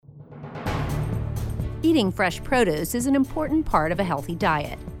Eating fresh produce is an important part of a healthy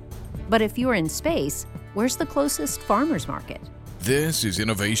diet. But if you're in space, where's the closest farmer's market? This is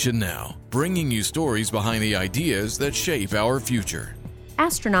Innovation Now, bringing you stories behind the ideas that shape our future.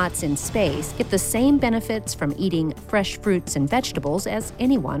 Astronauts in space get the same benefits from eating fresh fruits and vegetables as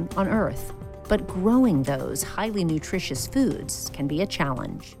anyone on Earth. But growing those highly nutritious foods can be a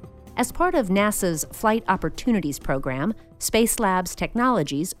challenge. As part of NASA's Flight Opportunities Program, Space Labs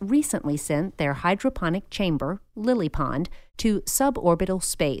Technologies recently sent their hydroponic chamber, Lily Pond, to suborbital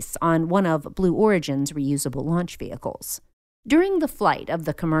space on one of Blue Origin's reusable launch vehicles. During the flight of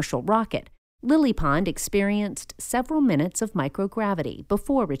the commercial rocket, Lily Pond experienced several minutes of microgravity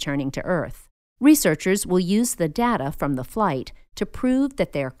before returning to Earth. Researchers will use the data from the flight to prove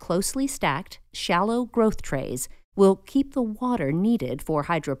that their closely stacked, shallow growth trays will keep the water needed for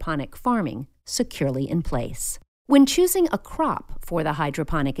hydroponic farming securely in place. When choosing a crop for the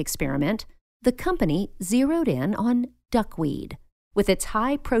hydroponic experiment, the company zeroed in on duckweed. With its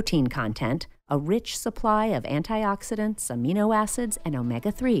high protein content, a rich supply of antioxidants, amino acids, and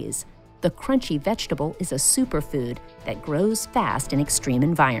omega-3s, the crunchy vegetable is a superfood that grows fast in extreme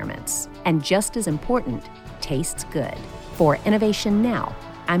environments. And just as important, tastes good. For Innovation Now,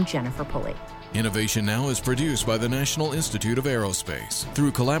 I'm Jennifer Pulley. Innovation Now is produced by the National Institute of Aerospace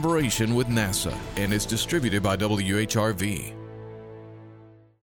through collaboration with NASA and is distributed by WHRV.